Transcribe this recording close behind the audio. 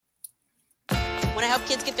Want to help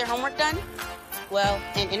kids get their homework done? Well,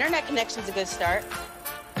 an internet connection is a good start.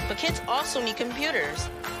 But kids also need computers.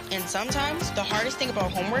 And sometimes the hardest thing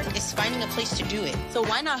about homework is finding a place to do it. So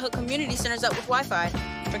why not hook community centers up with Wi-Fi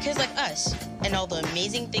for kids like us and all the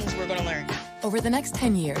amazing things we're going to learn? Over the next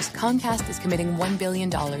 10 years, Comcast is committing $1 billion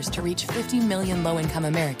to reach 50 million low-income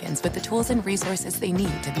Americans with the tools and resources they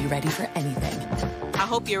need to be ready for anything. I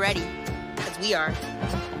hope you're ready, because we are.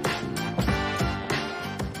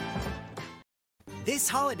 This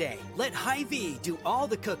holiday, let Hy-Vee do all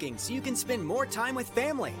the cooking so you can spend more time with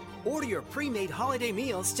family. Order your pre-made holiday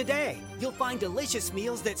meals today. You'll find delicious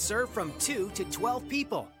meals that serve from 2 to 12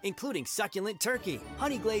 people, including succulent turkey,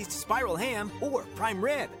 honey-glazed spiral ham, or prime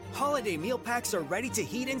rib. Holiday meal packs are ready to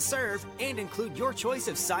heat and serve and include your choice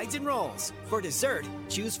of sides and rolls. For dessert,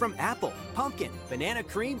 choose from apple, pumpkin, banana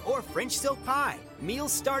cream, or French silk pie.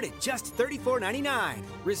 Meals start at just $34.99.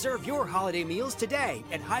 Reserve your holiday meals today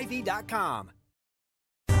at Hy-Vee.com.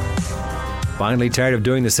 Finally tired of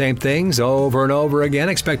doing the same things over and over again,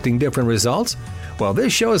 expecting different results? Well,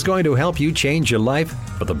 this show is going to help you change your life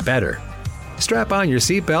for the better. Strap on your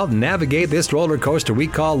seatbelt and navigate this roller coaster we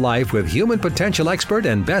call life with human potential expert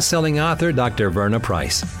and best-selling author Dr. Verna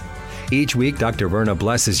Price. Each week, Dr. Verna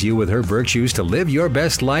blesses you with her virtues to live your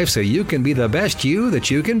best life so you can be the best you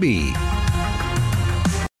that you can be.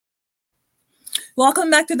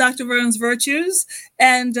 Welcome back to Dr. Verna's Virtues,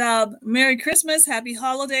 and Merry Christmas, Happy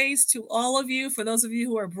Holidays to all of you. For those of you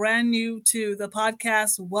who are brand new to the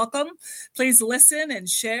podcast, welcome. Please listen and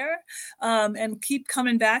share and keep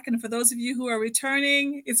coming back. And for those of you who are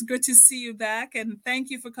returning, it's good to see you back, and thank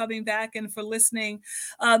you for coming back and for listening.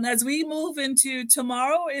 As we move into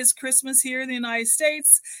tomorrow is Christmas here in the United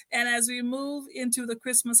States, and as we move into the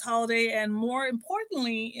Christmas holiday and more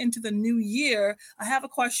importantly into the new year, I have a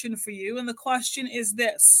question for you, and the question is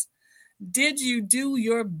this: did you do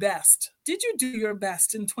your best? Did you do your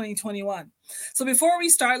best in 2021? So before we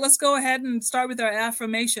start, let's go ahead and start with our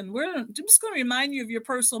affirmation. I'm just going to remind you of your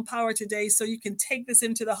personal power today so you can take this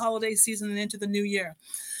into the holiday season and into the new year.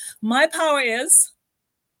 My power is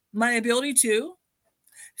my ability to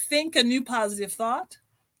think a new positive thought,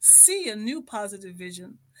 see a new positive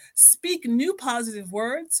vision, speak new positive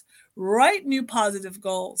words, write new positive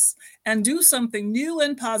goals, and do something new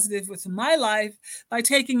and positive with my life by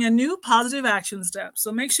taking a new positive action step.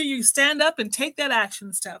 So make sure you stand up and take that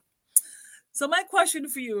action step. So my question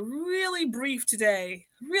for you, really brief today,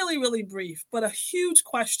 really brief, but a huge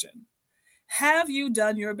question. Have you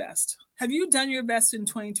done your best? Have you done your best in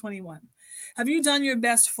 2021? Have you done your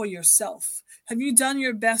best for yourself? Have you done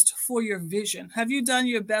your best for your vision? Have you done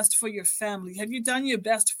your best for your family? Have you done your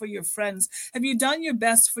best for your friends? Have you done your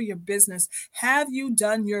best for your business? Have you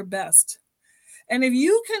done your best? And if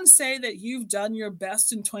you can say that you've done your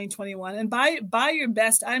best in 2021, and by your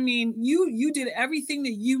best, I mean you did everything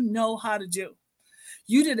that you know how to do.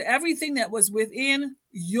 You did everything that was within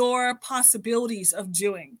your possibilities of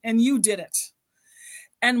doing, and you did it.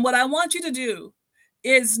 And what I want you to do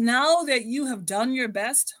is, now that you have done your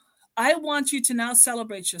best, I want you to now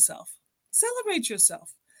celebrate yourself. Celebrate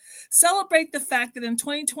yourself. Celebrate the fact that in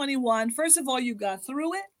 2021, first of all, you got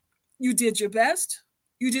through it. You did your best.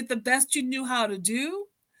 You did the best you knew how to do.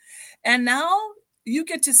 And now you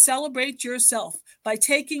get to celebrate yourself by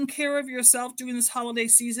taking care of yourself during this holiday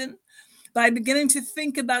season, by beginning to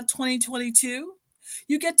think about 2022.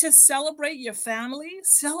 You get to celebrate your family.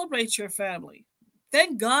 Celebrate your family.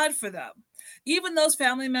 Thank God for them. Even those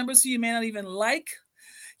family members who you may not even like,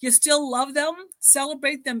 you still love them.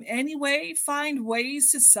 Celebrate them anyway. Find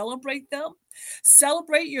ways to celebrate them.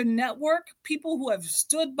 Celebrate your network, people who have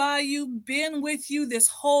stood by you, been with you this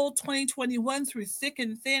whole 2021 through thick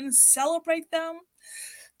and thin. Celebrate them.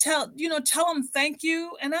 Tell them thank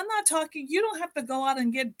you. And I'm not talking, you don't have to go out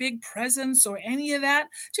and get big presents or any of that.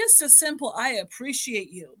 Just a simple, I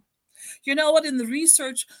appreciate you. You know what, in the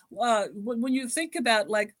research, when you think about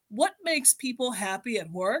like what makes people happy at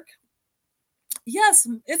work, yes,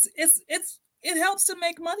 it helps to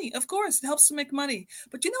make money. Of course, it helps to make money.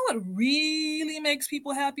 But you know what really makes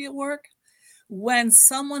people happy at work? When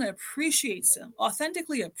someone appreciates them,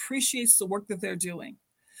 authentically appreciates the work that they're doing.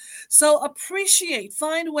 So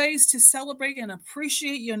find ways to celebrate and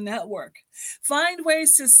appreciate your network. Find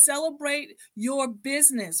ways to celebrate your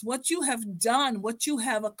business, what you have done, what you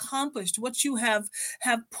have accomplished, what you have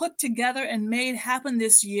put together and made happen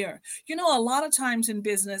this year. You know, a lot of times in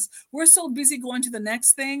business, we're so busy going to the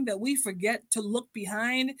next thing that we forget to look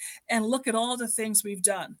behind and look at all the things we've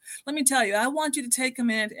done. Let me tell you, I want you to take a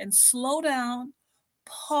minute and slow down,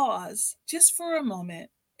 pause just for a moment,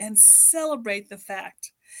 and celebrate the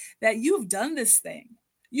fact that you've done this thing.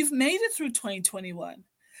 You've made it through 2021.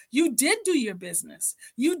 You did do your business.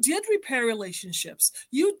 You did repair relationships.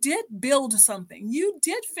 You did build something. You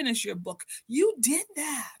did finish your book. You did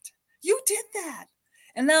that. You did that.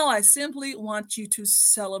 And now I simply want you to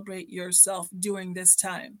celebrate yourself during this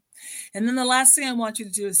time. And then the last thing I want you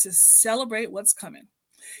to do is to celebrate what's coming.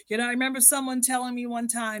 I remember someone telling me one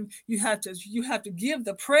time, you have to give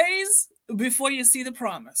the praise before you see the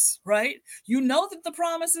promise, right? You know that the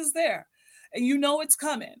promise is there and you know it's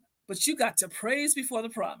coming, but you got to praise before the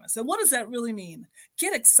promise. And what does that really mean?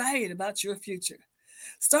 Get excited about your future.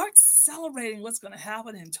 Start celebrating what's going to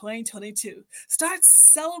happen in 2022. Start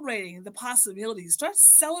celebrating the possibilities. Start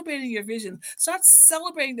celebrating your vision. Start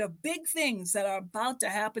celebrating the big things that are about to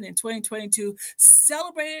happen in 2022.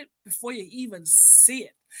 Celebrate it before you even see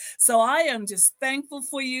it. So I am just thankful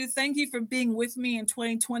for you. Thank you for being with me in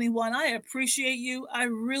 2021. I appreciate you. I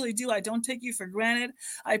really do. I don't take you for granted.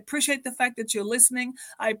 I appreciate the fact that you're listening.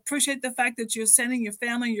 I appreciate the fact that you're sending your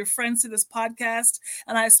family and your friends to this podcast.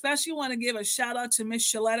 And I especially want to give a shout out to Miss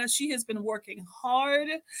Shaletta. She has been working hard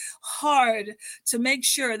to make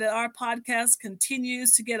sure that our podcast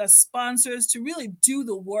continues to get us sponsors to really do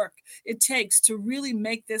the work it takes to really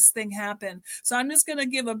make this thing happen. So I'm just going to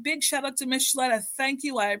give a big shout out to Miss Shaletta. Thank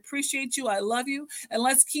you. I appreciate you. I love you. And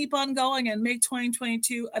let's keep on going and make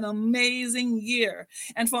 2022 an amazing year.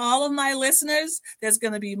 And for all of my listeners, there's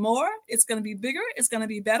going to be more. It's going to be bigger. It's going to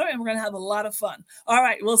be better. And we're going to have a lot of fun. All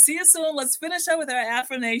right. We'll see you soon. Let's finish up with our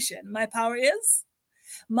affirmation. My power is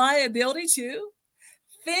my ability to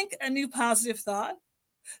think a new positive thought,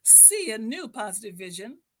 see a new positive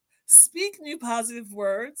vision, speak new positive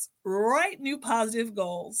words, write new positive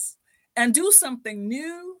goals, and do something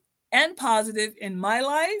new and positive in my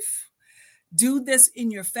life. Do this in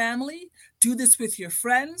your family. Do this with your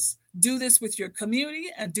friends. Do this with your community,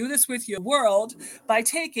 and do this with your world by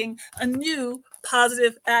taking a new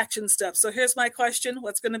positive action step. So here's my question.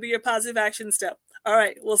 What's going to be your positive action step? All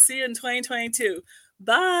right. We'll see you in 2022.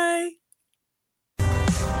 Bye.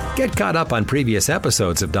 Get caught up on previous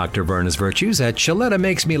episodes of Dr. Verna's Virtues at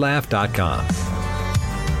ShalettaMakesMeLaugh.com.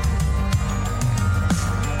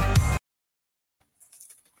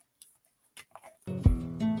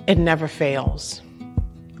 It never fails.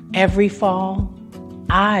 Every fall,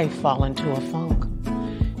 I fall into a funk.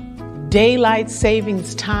 Daylight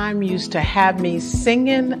savings time used to have me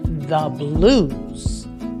singing the blues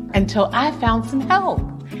until I found some help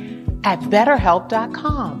at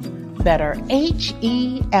BetterHelp.com.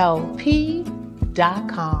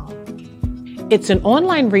 BetterHelp.com. It's an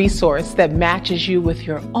online resource that matches you with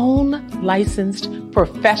your own licensed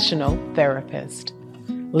professional therapist.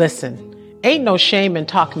 Listen. Ain't no shame in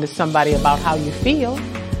talking to somebody about how you feel.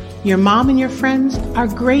 Your mom and your friends are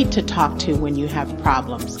great to talk to when you have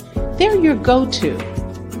problems. They're your go-to.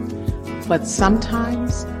 But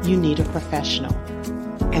sometimes you need a professional.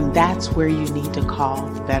 And that's where you need to call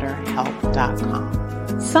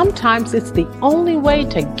BetterHelp.com. Sometimes it's the only way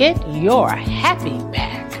to get your happy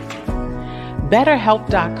back.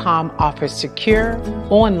 BetterHelp.com offers secure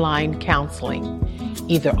online counseling,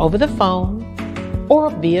 either over the phone or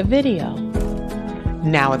via video.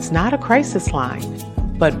 Now, it's not a crisis line,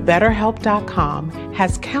 but BetterHelp.com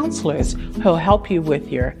has counselors who'll help you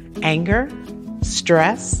with your anger,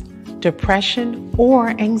 stress, depression,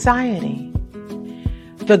 or anxiety.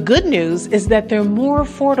 The good news is that they're more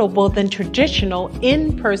affordable than traditional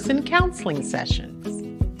in-person counseling sessions.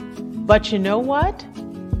 But you know what?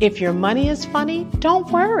 If your money is funny,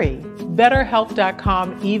 don't worry.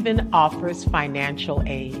 BetterHelp.com even offers financial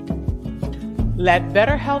aid. Let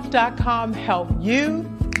BetterHelp.com help you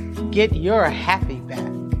get your happy back.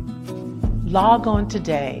 Log on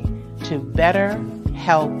today to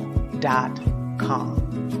BetterHelp.com.